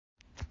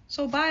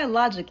So,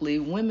 biologically,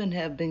 women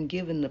have been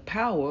given the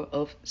power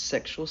of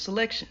sexual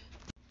selection.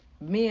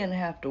 Men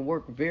have to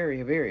work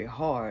very, very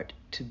hard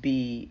to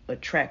be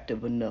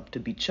attractive enough to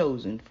be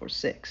chosen for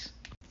sex.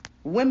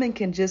 Women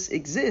can just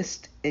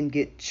exist and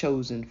get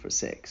chosen for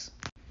sex.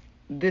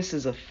 This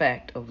is a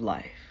fact of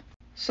life.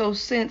 So,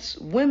 since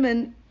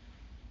women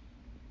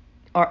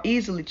are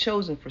easily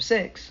chosen for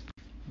sex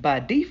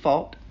by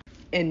default,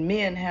 and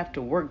men have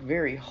to work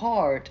very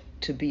hard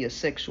to be a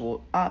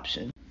sexual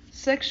option,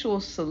 sexual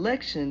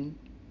selection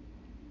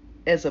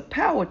as a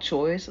power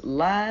choice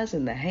lies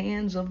in the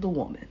hands of the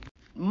woman.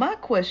 My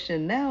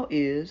question now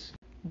is,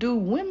 do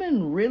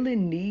women really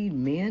need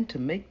men to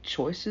make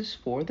choices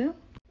for them?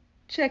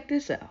 Check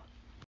this out.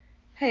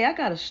 Hey, I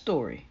got a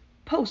story.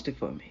 Post it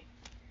for me.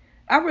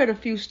 I read a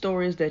few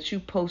stories that you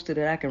posted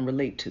that I can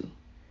relate to.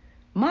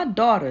 My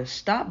daughter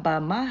stopped by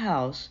my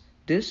house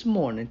this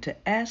morning to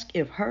ask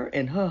if her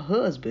and her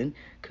husband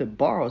could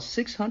borrow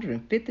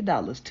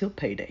 $650 till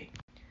payday.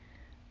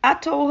 I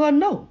told her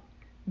no,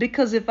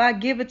 because if I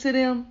give it to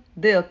them,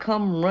 they'll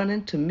come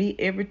running to me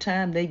every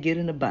time they get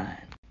in a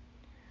bind.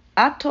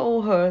 I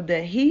told her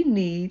that he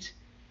needs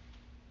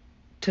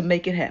to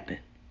make it happen.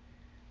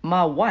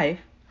 My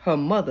wife, her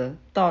mother,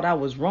 thought I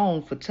was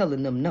wrong for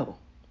telling them no.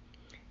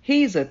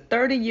 He's a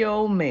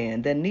 30-year-old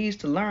man that needs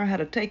to learn how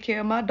to take care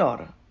of my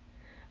daughter.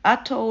 I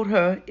told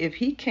her if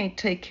he can't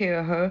take care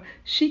of her,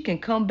 she can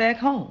come back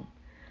home.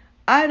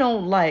 I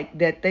don't like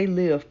that they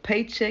live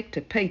paycheck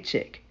to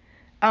paycheck.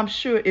 I'm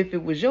sure if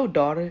it was your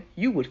daughter,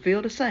 you would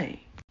feel the same.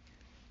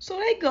 So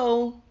they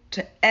go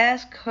to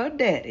ask her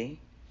daddy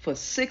for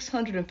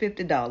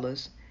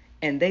 $650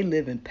 and they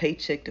live in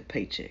paycheck to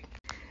paycheck.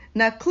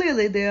 Now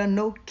clearly there are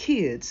no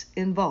kids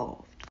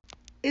involved.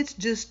 It's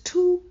just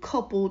two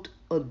coupled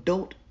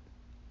adult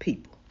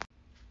people.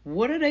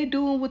 What are they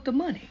doing with the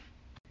money?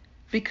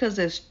 Because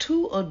as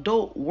two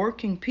adult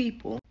working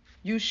people,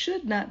 you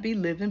should not be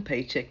living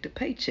paycheck to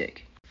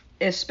paycheck.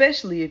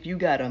 Especially if you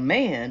got a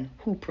man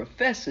who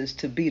professes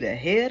to be the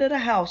head of the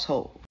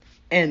household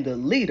and the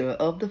leader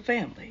of the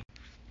family.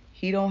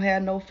 He don't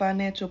have no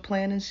financial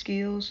planning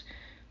skills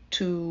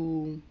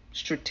to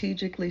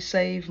strategically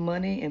save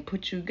money and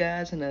put you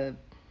guys in a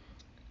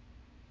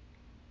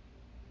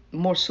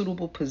more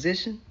suitable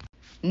position.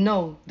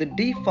 No, the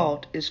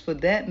default is for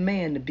that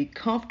man to be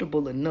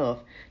comfortable enough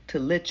to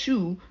let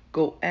you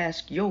go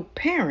ask your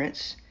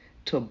parents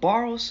to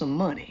borrow some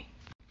money.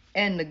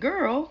 And the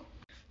girl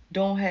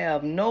don't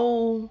have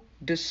no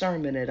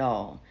discernment at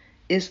all.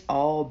 It's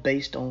all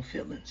based on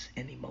feelings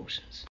and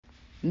emotions.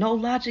 No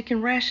logic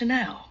and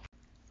rationale.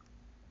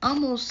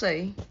 I'm gonna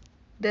say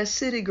that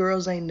city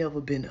girls ain't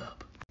never been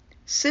up.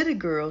 City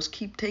girls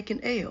keep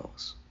taking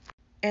L's.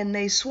 And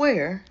they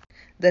swear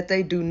that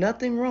they do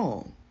nothing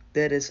wrong,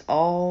 that it's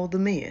all the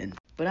men.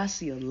 But I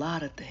see a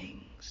lot of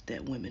things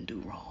that women do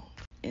wrong.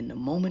 And the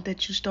moment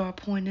that you start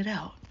pointing it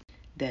out,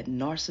 that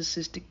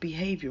narcissistic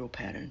behavioral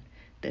pattern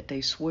that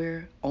they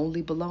swear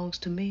only belongs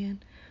to men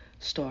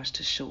starts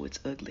to show its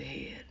ugly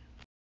head.